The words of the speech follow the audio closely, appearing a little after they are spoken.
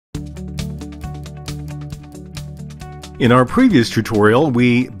In our previous tutorial,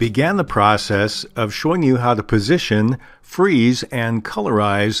 we began the process of showing you how to position, freeze, and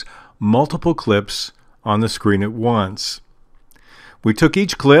colorize multiple clips on the screen at once. We took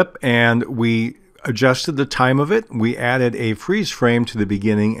each clip and we adjusted the time of it. We added a freeze frame to the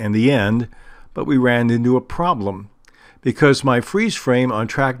beginning and the end, but we ran into a problem. Because my freeze frame on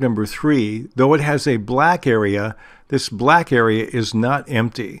track number 3, though it has a black area, this black area is not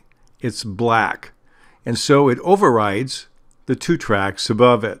empty. It's black. And so it overrides the 2 tracks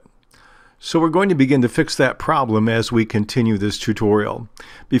above it. So we're going to begin to fix that problem as we continue this tutorial.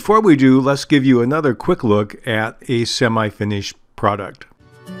 Before we do, let's give you another quick look at a semi-finished product.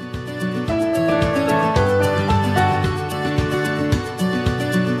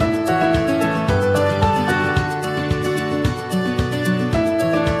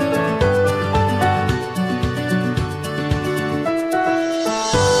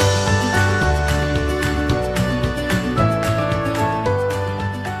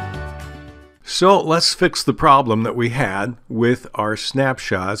 So let's fix the problem that we had with our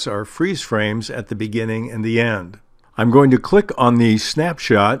snapshots, our freeze frames at the beginning and the end. I'm going to click on the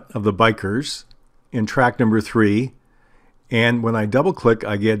snapshot of the bikers in track number 3, and when I double click,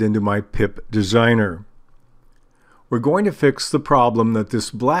 I get into my pip designer. We're going to fix the problem that this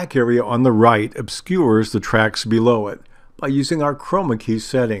black area on the right obscures the tracks below it by using our chroma key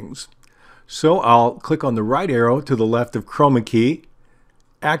settings. So I'll click on the right arrow to the left of chroma key,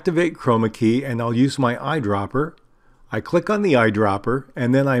 activate chroma key, and I'll use my eyedropper. I click on the eyedropper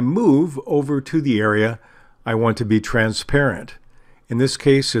and then I move over to the area I want to be transparent. In this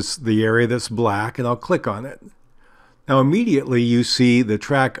case, it's the area that's black, and I'll click on it. Now immediately you see the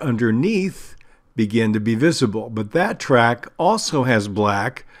track underneath begin to be visible, but that track also has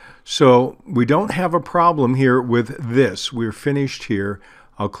black, so we don't have a problem here with this. We're finished here.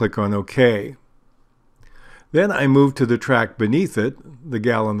 I'll click on OK. Then I move to the track beneath it, the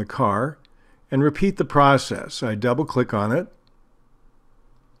gal in the car, and repeat the process. I double click on it,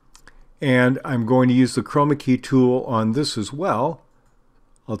 and I'm going to use the chroma key tool on this as well.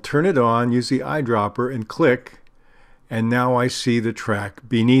 I'll turn it on, use the eyedropper, and click, and now I see the track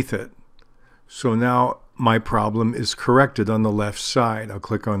beneath it. So now my problem is corrected on the left side. I'll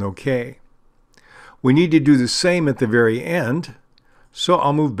click on OK. We need to do the same at the very end, so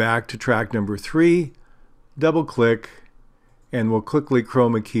I'll move back to track number 3, double click, and we'll quickly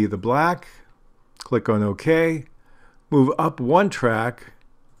chroma key the black, click on OK, move up 1 track,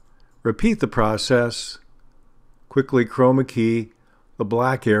 repeat the process, quickly chroma key the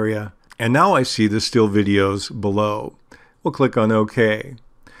black area, and now I see the still videos below. We'll click on OK.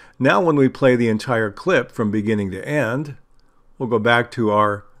 Now when we play the entire clip from beginning to end, we'll go back to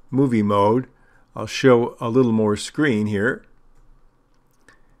our movie mode. I'll show a little more screen here.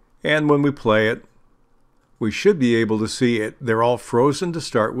 And when we play it, we should be able to see it. They're all frozen to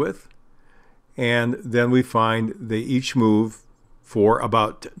start with, and then we find they each move for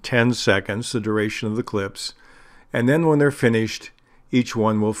about 10 seconds, the duration of the clips, and then when they're finished, each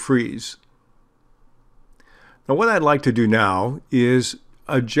one will freeze. Now what I'd like to do now is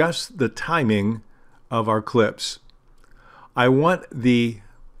adjust the timing of our clips. I want the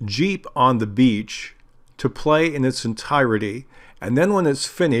Jeep on the beach to play in its entirety, and then when it's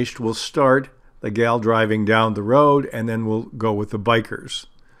finished, we'll start the gal driving down the road, and then we'll go with the bikers.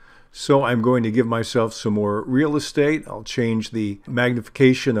 So I'm going to give myself some more real estate. I'll change the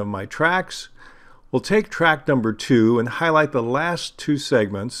magnification of my tracks. We'll take track number 2 and highlight the last 2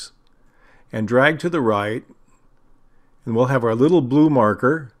 segments and drag to the right, and we'll have our little blue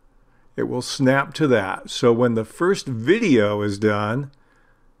marker. It will snap to that. So when the first video is done,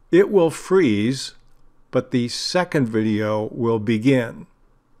 it will freeze, but the second video will begin.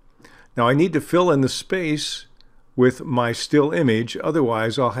 Now I need to fill in the space with my still image,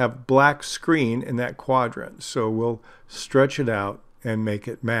 otherwise I'll have black screen in that quadrant. So we'll stretch it out and make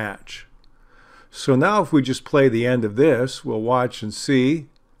it match. So now if we just play the end of this, we'll watch and see.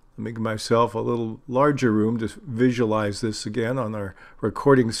 Let me give myself a little larger room to visualize this again on our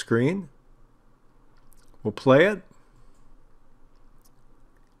recording screen. We'll play it.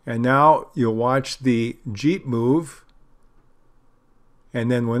 And now you'll watch the Jeep move. And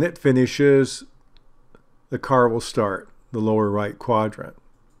then when it finishes, the car will start, the lower right quadrant.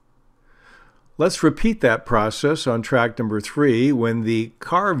 Let's repeat that process on track number 3. When the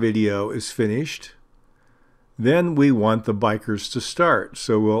car video is finished, then we want the bikers to start.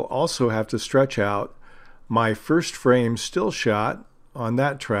 So we'll also have to stretch out my first frame still shot on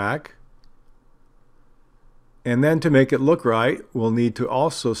that track. And then to make it look right, we'll need to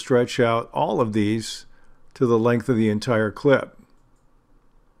also stretch out all of these to the length of the entire clip.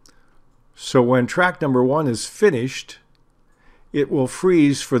 So when track number 1 is finished, it will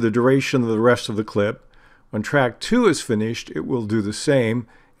freeze for the duration of the rest of the clip. When track 2 is finished, it will do the same,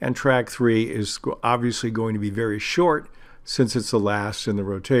 and track 3 is obviously going to be very short since it's the last in the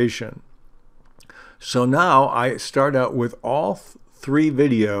rotation. So now I start out with all 3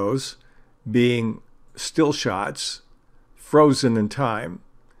 videos being still shots, frozen in time.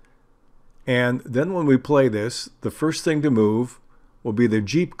 And then when we play this, the first thing to move will be the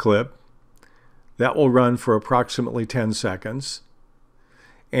Jeep clip. That will run for approximately 10 seconds.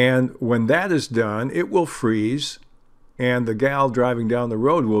 And when that is done, it will freeze, and the gal driving down the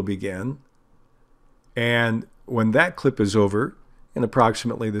road will begin. And when that clip is over, in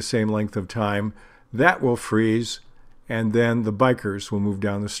approximately the same length of time, that will freeze, and then the bikers will move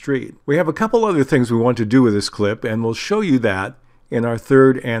down the street. We have a couple other things we want to do with this clip, and we'll show you that in our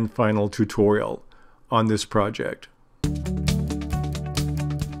third and final tutorial on this project.